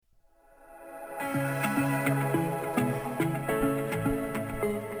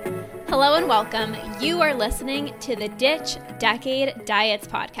Hello and welcome. You are listening to the Ditch Decade Diets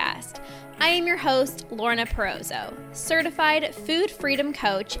podcast. I am your host, Lorna Perozzo, certified food freedom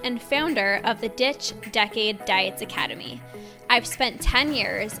coach and founder of the Ditch Decade Diets Academy. I've spent 10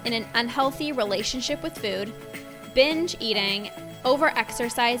 years in an unhealthy relationship with food, binge eating,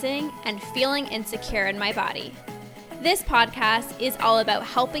 over-exercising, and feeling insecure in my body. This podcast is all about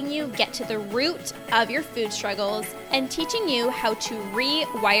helping you get to the root of your food struggles and teaching you how to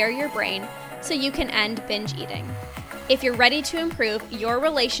rewire your brain so you can end binge eating. If you're ready to improve your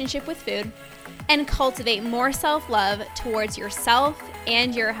relationship with food and cultivate more self-love towards yourself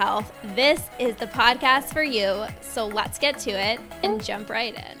and your health, this is the podcast for you. So let's get to it and jump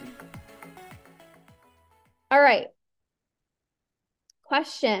right in. All right.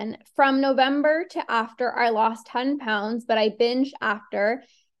 Question: from November to after, I lost 10 pounds, but I binged after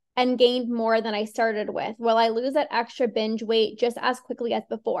and gained more than I started with. Will I lose that extra binge weight just as quickly as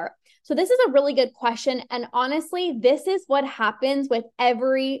before? So this is a really good question. And honestly, this is what happens with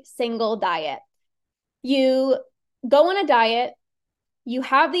every single diet. You go on a diet, you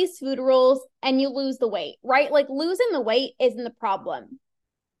have these food rules, and you lose the weight, right? Like losing the weight isn't the problem.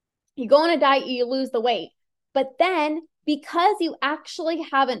 You go on a diet, you lose the weight. But then because you actually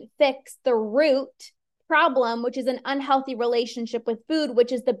haven't fixed the root problem, which is an unhealthy relationship with food,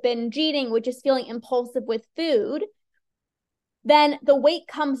 which is the binge eating, which is feeling impulsive with food, then the weight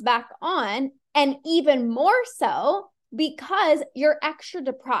comes back on, and even more so because you're extra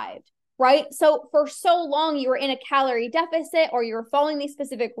deprived, right? So for so long, you were in a calorie deficit or you were following these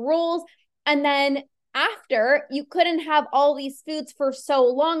specific rules, and then after you couldn't have all these foods for so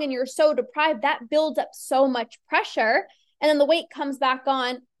long and you're so deprived, that builds up so much pressure. And then the weight comes back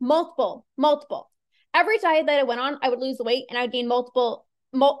on multiple. Every diet that I went on, I would lose the weight and I would gain multiple,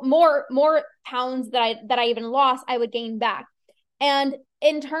 more pounds that I even lost, I would gain back. And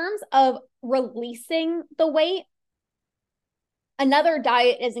in terms of releasing the weight, another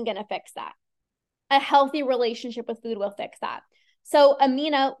diet isn't going to fix that. A healthy relationship with food will fix that. So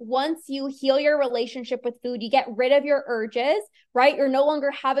Amina, once you heal your relationship with food, you get rid of your urges, right? You're no longer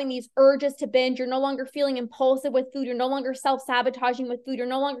having these urges to binge. You're no longer feeling impulsive with food. You're no longer self-sabotaging with food. You're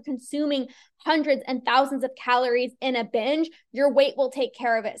no longer consuming hundreds and thousands of calories in a binge. Your weight will take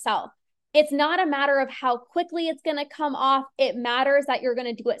care of itself. It's not a matter of how quickly it's going to come off. It matters that you're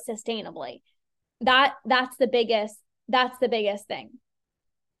going to do it sustainably. That's the biggest thing.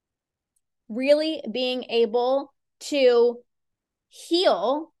 Really being able to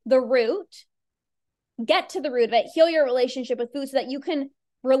heal the root, get to the root of it, heal your relationship with food so that you can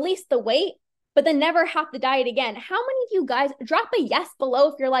release the weight, but then never have to diet again. How many of you guys, drop a yes below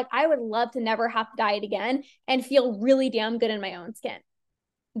if you're like, I would love to never have to diet again and feel really damn good in my own skin.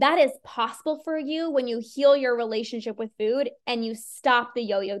 That is possible for you when you heal your relationship with food and you stop the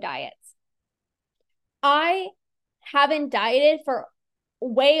yo-yo diets. I haven't dieted for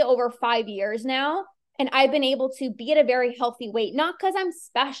way over 5 years now. And I've been able to be at a very healthy weight, not because I'm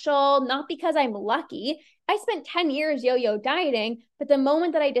special, not because I'm lucky. I spent 10 years yo-yo dieting, but the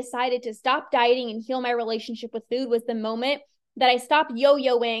moment that I decided to stop dieting and heal my relationship with food was the moment that I stopped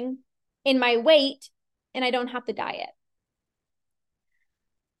yo-yoing in my weight and I don't have to diet.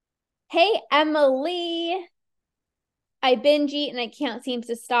 Hey, Emily. I binge eat and I can't seem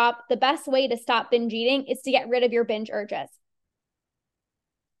to stop. The best way to stop binge eating is to get rid of your binge urges.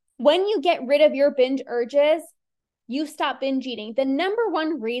 When you get rid of your binge urges, you stop binge eating. The number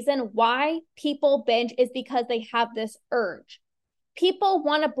one reason why people binge is because they have this urge. People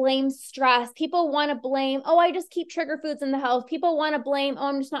want to blame stress. People want to blame, oh, I just keep trigger foods in the house. People want to blame, oh,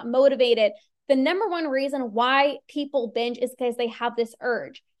 I'm just not motivated. The number one reason why people binge is because they have this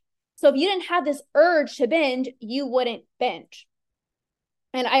urge. So if you didn't have this urge to binge, you wouldn't binge.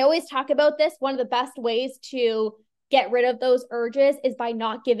 And I always talk about this. One of the best ways to get rid of those urges is by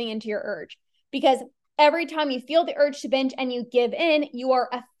not giving into your urge. Because every time you feel the urge to binge and you give in, you are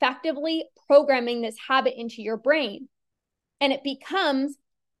effectively programming this habit into your brain. And it becomes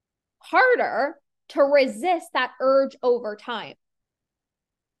harder to resist that urge over time.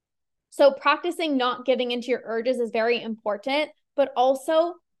 So practicing not giving into your urges is very important, but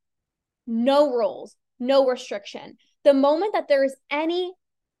also no rules, no restriction. The moment that there is any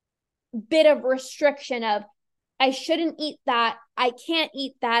bit of restriction of, I shouldn't eat that, I can't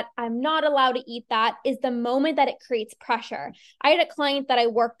eat that, I'm not allowed to eat that, is the moment that it creates pressure. I had a client that I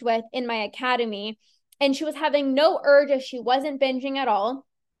worked with in my academy, and she was having no urge, she wasn't binging at all.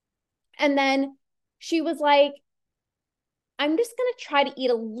 And then she was like, I'm just going to try to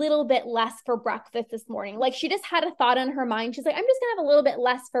eat a little bit less for breakfast this morning. Like she just had a thought in her mind. She's like, I'm just going to have a little bit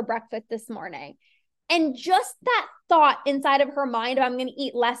less for breakfast this morning. And just that thought inside of her mind of I'm going to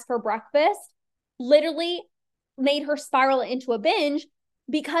eat less for breakfast literally made her spiral into a binge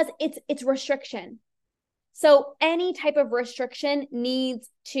because it's restriction. So any type of restriction needs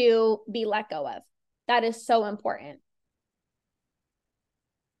to be let go of. That is so important.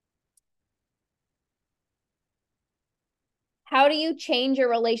 How do you change your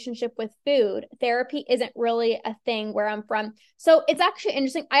relationship with food? Therapy isn't really a thing where I'm from. So it's actually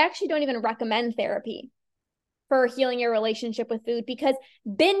interesting. I actually don't even recommend therapy for healing your relationship with food because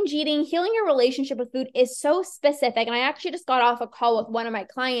binge eating, healing your relationship with food is so specific. And I actually just got off a call with one of my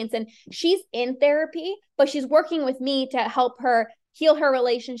clients and she's in therapy, but she's working with me to help her heal her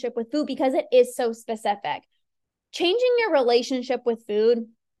relationship with food because it is so specific. Changing your relationship with food,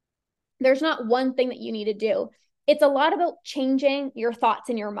 there's not one thing that you need to do. It's a lot about changing your thoughts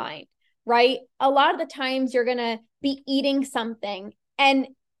in your mind, right? A lot of the times you're going to be eating something and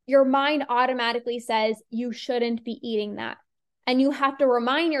your mind automatically says you shouldn't be eating that. And you have to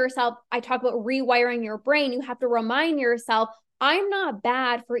remind yourself, I talk about rewiring your brain. You have to remind yourself, I'm not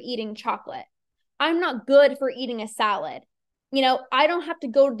bad for eating chocolate. I'm not good for eating a salad. I don't have to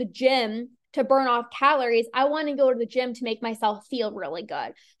go to the gym to burn off calories. I want to go to the gym to make myself feel really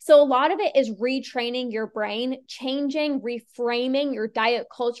good. So a lot of it is retraining your brain, changing, reframing your diet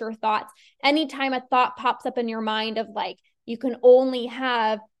culture thoughts. Anytime a thought pops up in your mind of like, you can only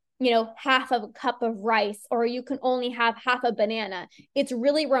have half of a cup of rice, or you can only have half a banana. It's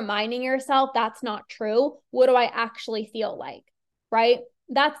really reminding yourself that's not true. What do I actually feel like? Right?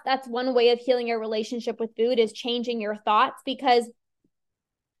 That's one way of healing your relationship with food is changing your thoughts, because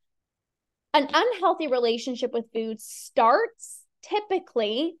an unhealthy relationship with food starts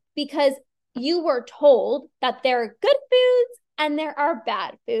typically because you were told that there are good foods and there are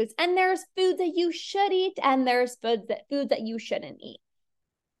bad foods, and there's foods that you should eat and there's foods that you shouldn't eat.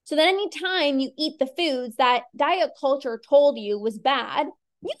 So then anytime you eat the foods that diet culture told you was bad,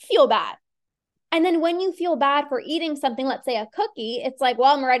 you feel bad. And then when you feel bad for eating something, let's say a cookie, it's like,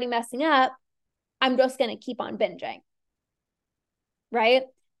 well, I'm already messing up. I'm just going to keep on binging. Right?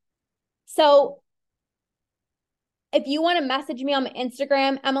 So if you want to message me on my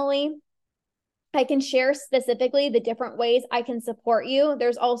Instagram, Emily, I can share specifically the different ways I can support you.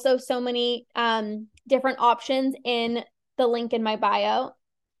 There's also so many different options in the link in my bio.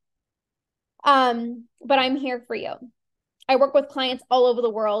 But I'm here for you. I work with clients all over the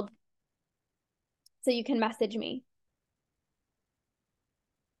world, so you can message me.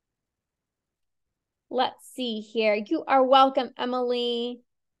 Let's see here. You are welcome, Emily.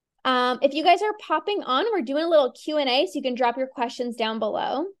 If you guys are popping on, we're doing a little Q&A, so you can drop your questions down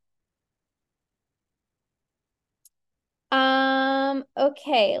below.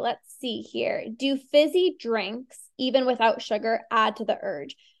 Okay, let's see here. Do fizzy drinks, even without sugar, add to the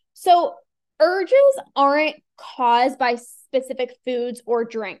urge? So urges aren't caused by specific foods or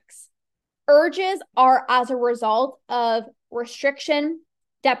drinks. Urges are as a result of restriction,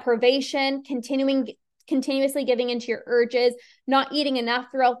 deprivation, continuously giving into your urges, not eating enough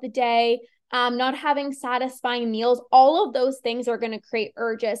throughout the day, not having satisfying meals. All of those things are going to create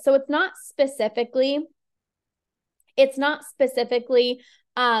urges. So it's not specifically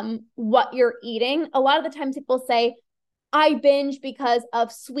what you're eating. A lot of the times people say, I binge because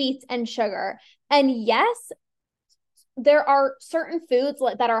of sweets and sugar. And yes, there are certain foods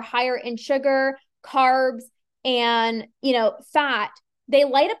that are higher in sugar, carbs, and fat. They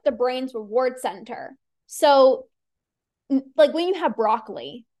light up the brain's reward center. So like when you have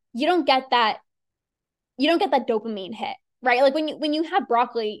broccoli, you don't get that dopamine hit, right? Like when you have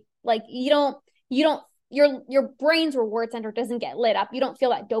broccoli, like your brain's reward center doesn't get lit up. You don't feel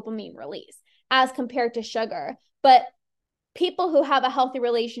that dopamine release as compared to sugar. But people who have a healthy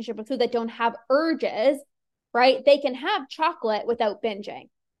relationship with food that don't have urges, right? They can have chocolate without binging,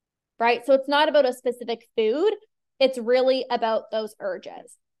 right? So it's not about a specific food. It's really about those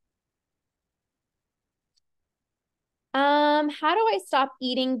urges. How do I stop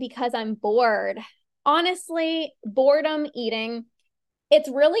eating because I'm bored? Honestly, boredom eating, it's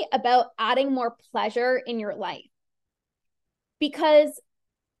really about adding more pleasure in your life. Because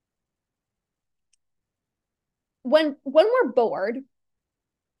when we're bored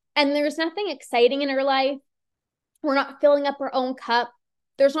and there's nothing exciting in our life, we're not filling up our own cup,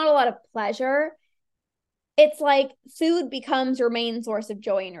 there's not a lot of pleasure, it's like food becomes your main source of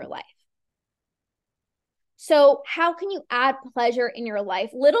joy in your life. So how can you add pleasure in your life?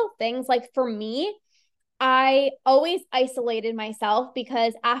 Little things, like for me, I always isolated myself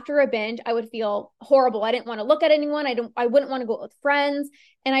because after a binge, I would feel horrible. I didn't want to look at anyone. I wouldn't want to go out with friends.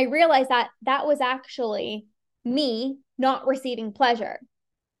 And I realized that was actually me not receiving pleasure.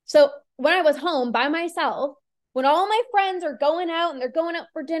 So when I was home by myself, when all my friends are going out and they're going out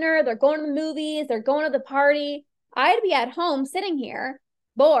for dinner, they're going to the movies, they're going to the party, I'd be at home sitting here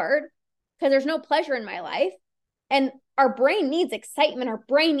bored because there's no pleasure in my life. And our brain needs excitement, our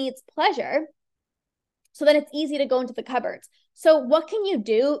brain needs pleasure. So then it's easy to go into the cupboards. So what can you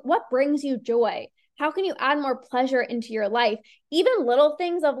do? What brings you joy? How can you add more pleasure into your life? Even little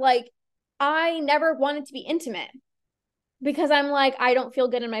things of like, I never wanted to be intimate because I'm like, I don't feel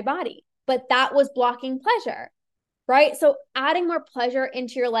good in my body, but that was blocking pleasure, right? So adding more pleasure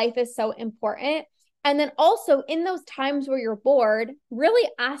into your life is so important. And then also in those times where you're bored, really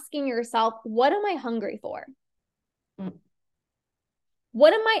asking yourself, what am I hungry for?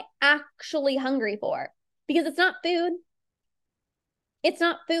 What am I actually hungry for? Because it's not food. It's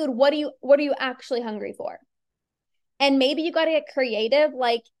not food. What are you actually hungry for? And maybe you got to get creative.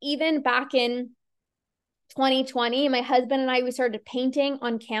 Like even back in 2020, my husband and I, we started painting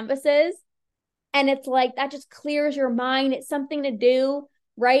on canvases. And it's like, that just clears your mind. It's something to do,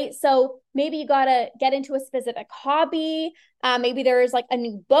 right? So maybe you got to get into a specific hobby. Maybe there's like a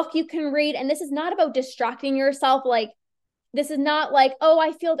new book you can read. And this is not about distracting yourself. Like, this is not like, oh,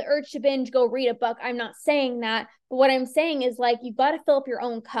 I feel the urge to binge, go read a book. I'm not saying that. But what I'm saying is like, you've got to fill up your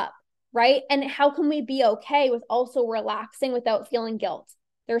own cup, right? And how can we be okay with also relaxing without feeling guilt?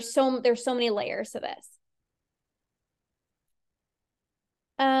 There's so many layers to this.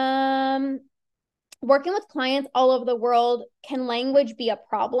 Working with clients all over the world, can language be a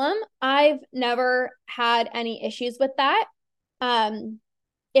problem? I've never had any issues with that.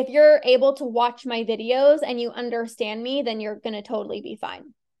 If you're able to watch my videos and you understand me, then you're going to totally be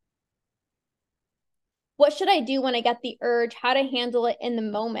fine. What should I do when I get the urge? How to handle it in the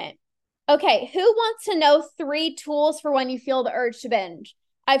moment? Okay, who wants to know 3 tools for when you feel the urge to binge?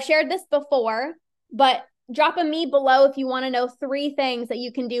 I've shared this before, but drop a me below if you want to know 3 things that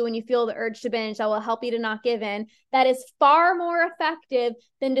you can do when you feel the urge to binge that will help you to not give in. That is far more effective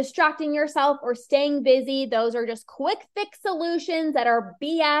than distracting yourself or staying busy. Those are just quick fix solutions that are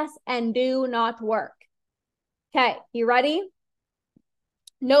BS and do not work. Okay, you ready?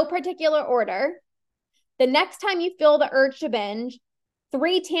 No particular order. The next time you feel the urge to binge,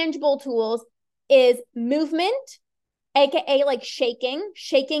 3 tangible tools is movement, aka like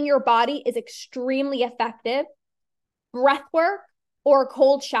shaking your body is extremely effective, breath work, or a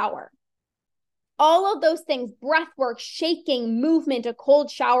cold shower. All of those things, breath work, shaking, movement, a cold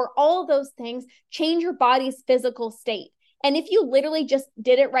shower, all of those things change your body's physical state. And if you literally just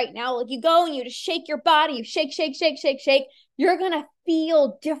did it right now, like you go and you just shake your body, you shake, you're going to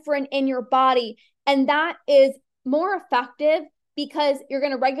feel different in your body. And that is more effective because you're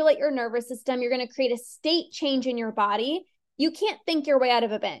going to regulate your nervous system. You're going to create a state change in your body. You can't think your way out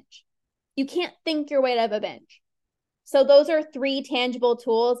of a binge. You can't think your way out of a binge. So those are 3 tangible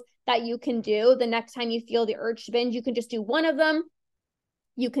tools that you can do the next time you feel the urge to binge. You can just do 1 of them.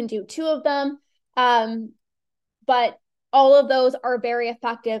 You can do 2 of them. But all of those are very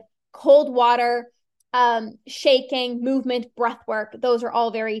effective. Cold water, shaking, movement, breath work. Those are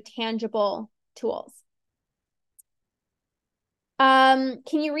all very tangible tools.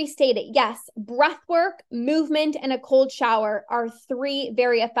 Can you restate it? Yes. Breath work, movement, and a cold shower are 3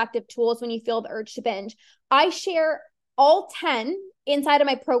 very effective tools when you feel the urge to binge. I share all 10 inside of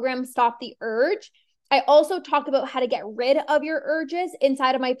my program, Stop the Urge. I also talk about how to get rid of your urges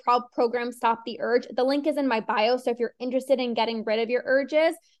inside of my program, Stop the Urge. The link is in my bio. So if you're interested in getting rid of your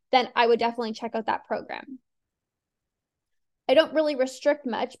urges, then I would definitely check out that program. I don't really restrict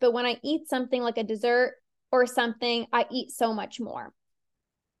much, but when I eat something like a dessert or something, I eat so much more.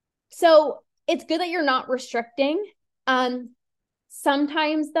 So it's good that you're not restricting.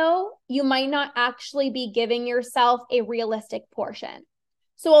 Sometimes though, you might not actually be giving yourself a realistic portion.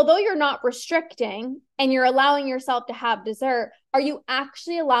 So although you're not restricting and you're allowing yourself to have dessert, are you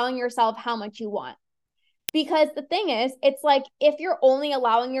actually allowing yourself how much you want? Because the thing is, it's like if you're only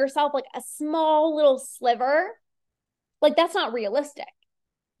allowing yourself like a small little sliver, like that's not realistic.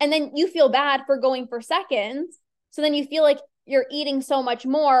 And then you feel bad for going for seconds. So then you feel like you're eating so much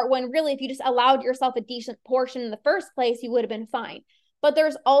more when really, if you just allowed yourself a decent portion in the first place, you would have been fine. But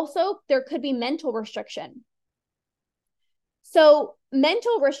there could be mental restriction. So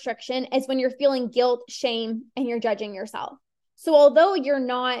mental restriction is when you're feeling guilt, shame, and you're judging yourself. So although you're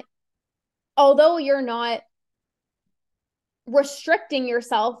not restricting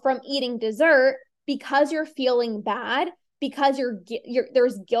yourself from eating dessert because you're feeling bad, because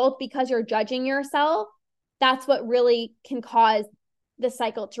there's guilt, because you're judging yourself, that's what really can cause the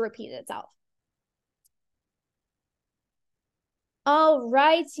cycle to repeat itself. All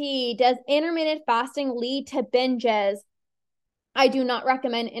righty. Does intermittent fasting lead to binges? I do not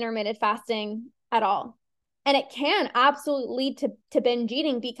recommend intermittent fasting at all. And it can absolutely lead to binge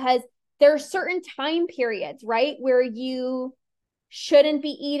eating because there are certain time periods, right, where you shouldn't be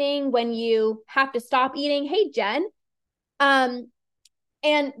eating, when you have to stop eating. Hey, Jen. And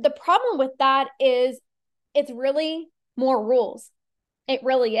the problem with that is it's really more rules. It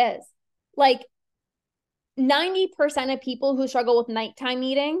really is. Like 90% of people who struggle with nighttime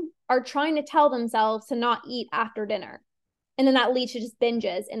eating are trying to tell themselves to not eat after dinner. And then that leads to just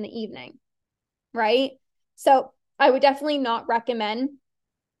binges in the evening, right? So I would definitely not recommend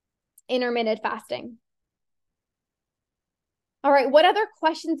intermittent fasting. All right, what other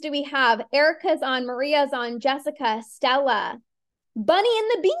questions do we have? Erica's on, Maria's on, Jessica, Stella, Bunny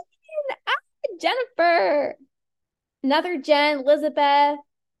and the Bean, Jennifer, another Jen, Elizabeth,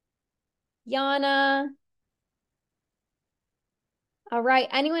 Yana. All right,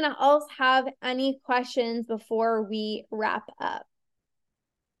 anyone else have any questions before we wrap up?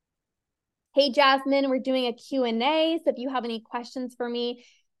 Hey, Jasmine, we're doing a Q&A, so if you have any questions for me,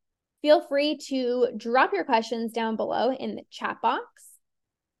 feel free to drop your questions down below in the chat box,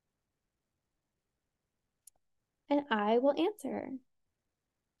 and I will answer.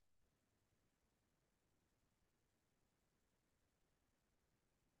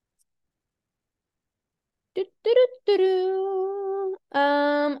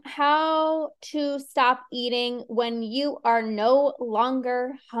 How to stop eating when you are no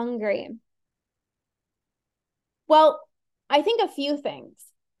longer hungry? Well, I think a few things.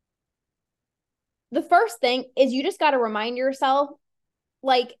 The first thing is you just got to remind yourself,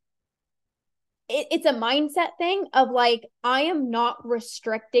 like, it's a mindset thing of like, I am not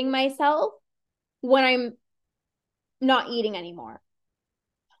restricting myself when I'm not eating anymore.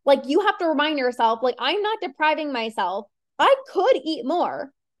 Like, you have to remind yourself, like, I'm not depriving myself. I could eat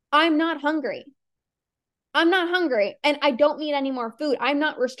more. I'm not hungry. I'm not hungry and I don't need any more food. I'm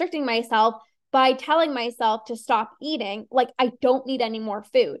not restricting myself by telling myself to stop eating. Like, I don't need any more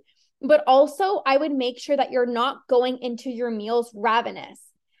food. But also, I would make sure that you're not going into your meals ravenous.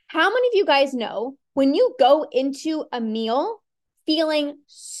 How many of you guys know when you go into a meal feeling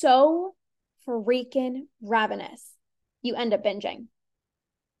so freaking ravenous, you end up binging?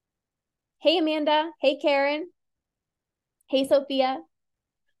 Hey, Amanda. Hey, Karen. Hey, Sophia.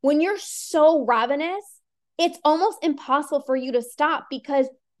 When you're so ravenous, it's almost impossible for you to stop because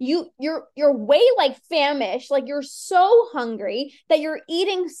you're way like famished, like you're so hungry that you're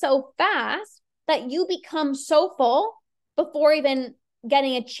eating so fast that you become so full before even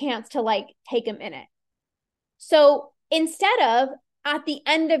getting a chance to like take a minute. So instead of at the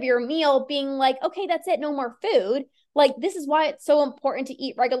end of your meal being like, okay, that's it, no more food, like, this is why it's so important to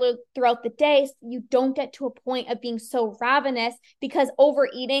eat regularly throughout the day, so you don't get to a point of being so ravenous, because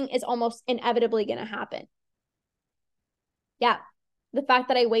overeating is almost inevitably going to happen. Yeah. The fact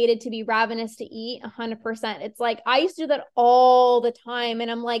that I waited to be ravenous to eat, 100%. It's like, I used to do that all the time. And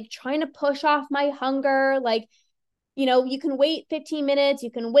I'm like trying to push off my hunger. Like, you know, you can wait 15 minutes,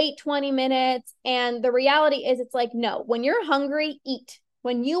 you can wait 20 minutes. And the reality is, it's like, no, when you're hungry, eat.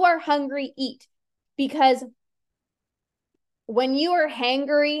 When you are hungry, eat. Because when you are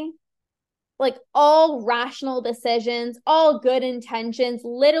hangry, like, all rational decisions, all good intentions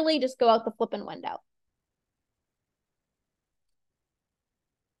literally just go out the flipping window.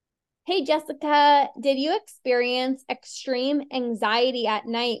 Hey, Jessica, did you experience extreme anxiety at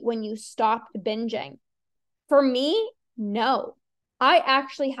night when you stopped binging? For me, no. I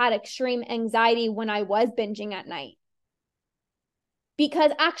actually had extreme anxiety when I was binging at night,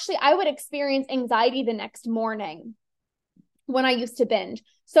 because actually I would experience anxiety the next morning when I used to binge.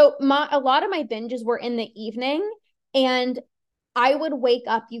 So a lot of my binges were in the evening, and I would wake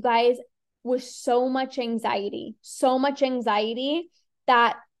up, you guys, with so much anxiety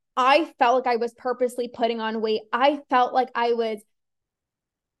that I felt like I was purposely putting on weight. I felt like I was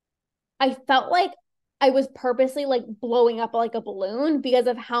purposely like blowing up like a balloon because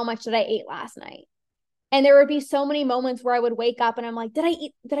of how much that I ate last night. And there would be so many moments where I would wake up and I'm like, did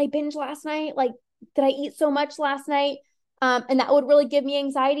I binge last night? Like, did I eat so much last night? And that would really give me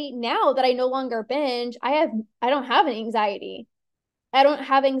anxiety. Now that I no longer binge, I don't have any anxiety. I don't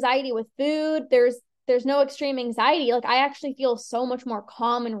have anxiety with food. There's no extreme anxiety. Like, I actually feel so much more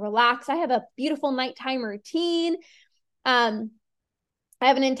calm and relaxed. I have a beautiful nighttime routine. I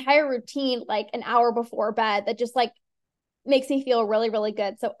have an entire routine like an hour before bed that just like makes me feel really, really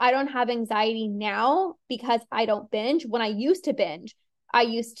good. So I don't have anxiety now because I don't binge. When I used to binge, I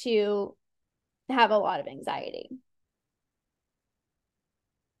used to have a lot of anxiety.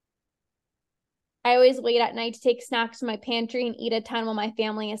 I always wait at night to take snacks from my pantry and eat a ton while my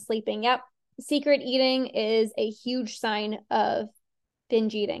family is sleeping. Yep, secret eating is a huge sign of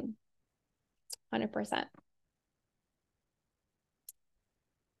binge eating. 100%.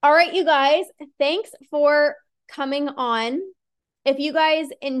 All right, you guys, thanks for coming on. If you guys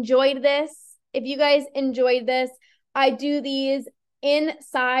enjoyed this, I do these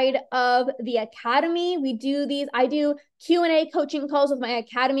inside of the academy. I do Q&A coaching calls with my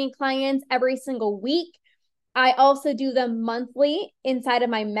academy clients every single week. I also do them monthly inside of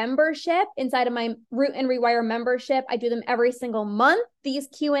my membership, inside of my Root and Rewire membership. I do them every single month, these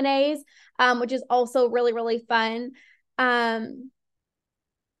Q&As, which is also really, really fun.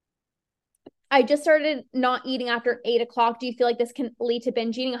 I just started not eating after 8 o'clock. Do you feel like this can lead to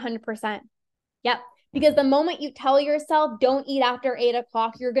binge eating? 100%. Yep. Because the moment you tell yourself, don't eat after 8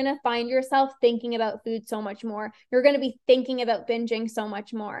 o'clock, you're going to find yourself thinking about food so much more. You're going to be thinking about binging so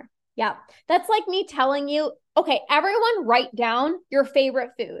much more. Yeah. That's like me telling you, okay, everyone write down your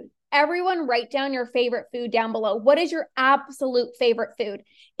favorite food. Everyone write down your favorite food down below. What is your absolute favorite food?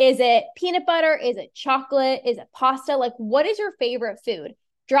 Is it peanut butter? Is it chocolate? Is it pasta? Like, what is your favorite food?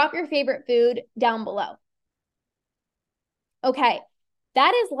 Drop your favorite food down below. Okay.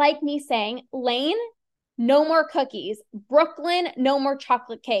 That is like me saying, Lane, no more cookies. Brooklyn, no more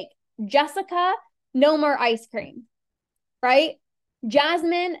chocolate cake. Jessica, no more ice cream, right?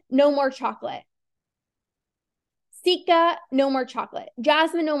 Jasmine, no more chocolate. Sika, no more chocolate.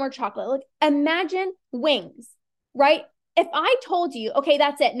 Jasmine, no more chocolate. Like, imagine wings, right? If I told you, okay,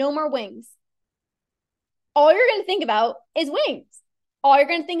 that's it, no more wings, all you're going to think about is wings. All you're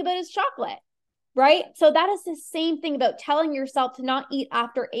going to think about is chocolate, right? So that is the same thing about telling yourself to not eat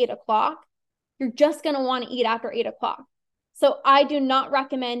after 8 o'clock. You're just going to want to eat after 8 o'clock. So I do not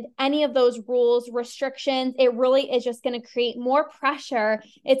recommend any of those rules, restrictions. It really is just going to create more pressure.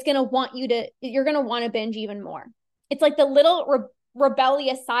 It's going to you're going to want to binge even more. It's like the little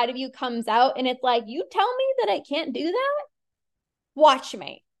rebellious side of you comes out and it's like, you tell me that I can't do that? Watch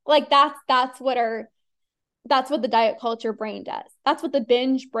me. Like that's what the diet culture brain does. That's what the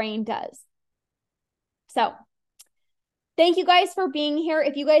binge brain does. So thank you guys for being here.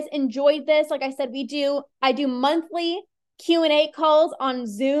 If you guys enjoyed this, like I said, I do monthly Q&A calls on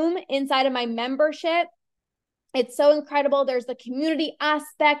Zoom inside of my membership. It's so incredible. There's the community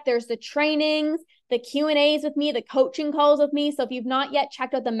aspect, there's the trainings, the Q&As with me, the coaching calls with me. So if you've not yet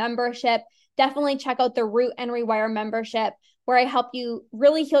checked out the membership, definitely check out the Root and Rewire membership, where I help you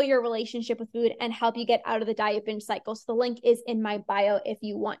really heal your relationship with food and help you get out of the diet binge cycle. So the link is in my bio if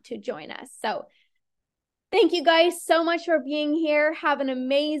you want to join us. So thank you guys so much for being here. Have an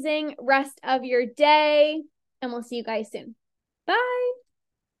amazing rest of your day, and we'll see you guys soon. Bye.